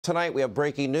Tonight, we have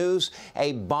breaking news,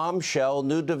 a bombshell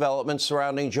new development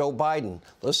surrounding Joe Biden.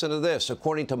 Listen to this.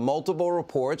 According to multiple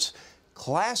reports,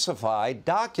 classified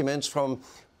documents from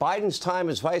Biden's time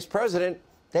as vice president,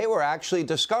 they were actually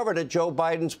discovered at Joe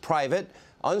Biden's private,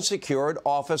 unsecured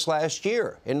office last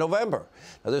year in November.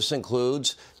 Now, this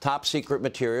includes top secret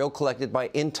material collected by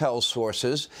intel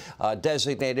sources,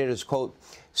 designated as, quote,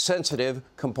 sensitive,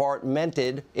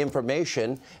 compartmented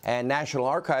information, and National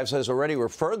Archives has already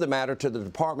referred the matter to the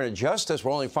Department of Justice.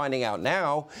 We're only finding out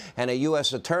now, and a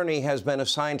U.S. attorney has been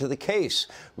assigned to the case.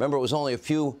 Remember, it was only a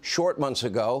few short months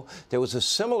ago there was a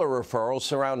similar referral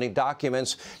surrounding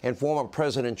documents in former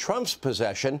President Trump's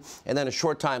possession, and then a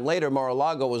short time later,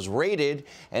 Mar-a-Lago was raided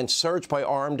and searched by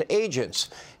armed agents.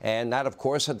 And that, of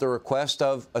course, at the request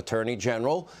of Attorney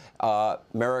General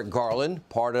Merrick Garland,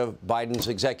 part of Biden's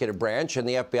executive branch, and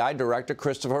the FBI Director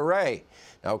Christopher Wray.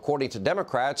 Now, according to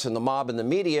Democrats and the mob and the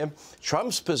media,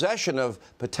 Trump's possession of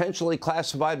potentially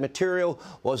classified material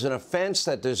was an offense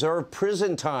that deserved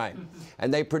prison time.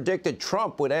 And they predicted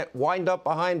Trump would wind up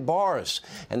behind bars.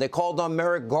 And they called on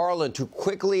Merrick Garland to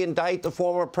quickly indict the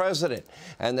former president.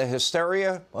 And the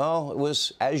hysteria, well, it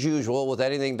was, as usual, with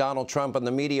anything Donald Trump and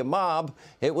the media mob,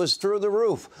 it was through the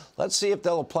roof. Let's see if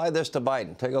they'll apply this to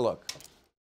Biden. Take a look.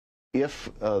 If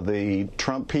the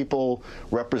Trump people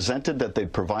represented that they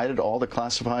provided all the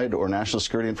classified or national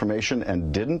security information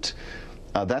and didn't,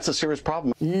 that's a serious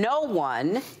problem. No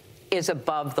one is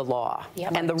above the law.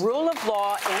 Yep. And the rule of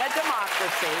law in a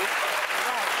democracy,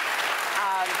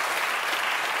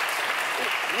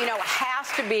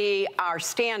 has to be our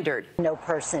standard. No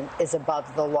person is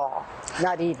above the law,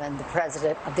 not even the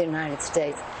President of the United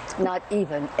States, not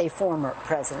even a former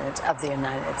President of the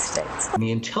United States.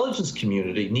 The intelligence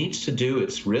community needs to do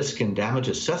its risk and damage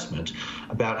assessment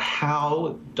about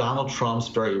how Donald Trump's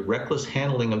very reckless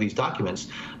handling of these documents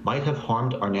might have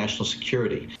harmed our national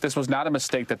security. This was not a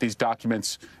mistake that these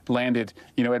documents landed,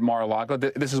 at Mar-a-Lago.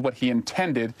 This is what he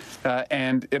intended.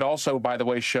 And it also, by the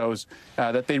way, shows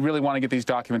that they really want to get these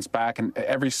documents back. And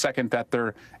every second that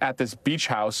they're at this beach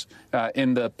house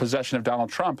in the possession of Donald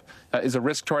Trump is a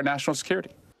risk to our national security.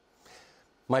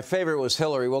 My favorite was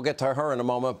Hillary. We'll get to her in a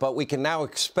moment, but we can now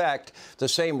expect the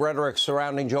same rhetoric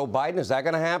surrounding Joe Biden. Is that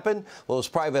going to happen? Will his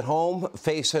private home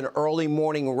face an early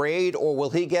morning raid, or will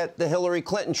he get the Hillary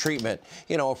Clinton treatment?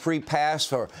 A free pass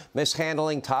for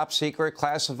mishandling top secret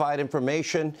classified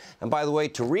information. And by the way,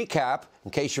 to recap,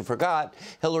 in case you forgot,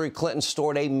 Hillary Clinton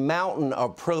stored a mountain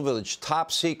of privileged, top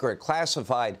secret,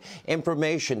 classified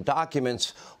information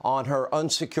documents on her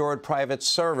unsecured private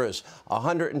servers,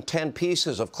 110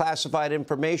 pieces of classified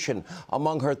information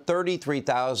among her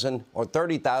 33,000 or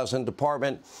 30,000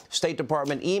 State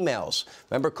Department emails.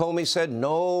 Remember, Comey said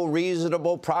no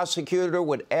reasonable prosecutor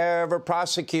would ever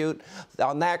prosecute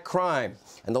on that crime.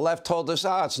 And the left told us,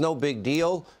 it's no big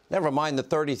deal. Never mind the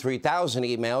 33,000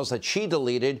 emails that she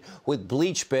deleted with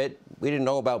BleachBit. We didn't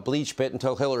know about BleachBit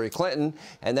until Hillary Clinton.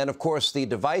 And then, of course, the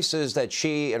devices that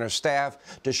she and her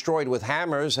staff destroyed with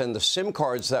hammers and the SIM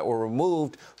cards that were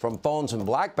removed from phones and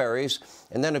BlackBerries.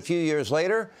 And then a few years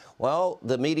later, well,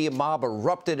 the media mob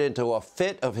erupted into a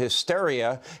fit of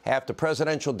hysteria after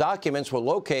presidential documents were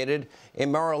located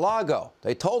in Mar-a-Lago.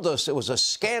 They told us it was a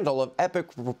scandal of epic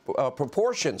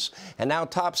proportions. And now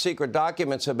top secret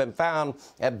documents have been found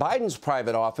at Biden's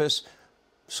private office.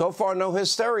 So far, no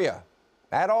hysteria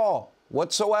at all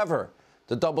whatsoever.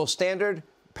 The double standard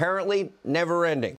apparently never ending.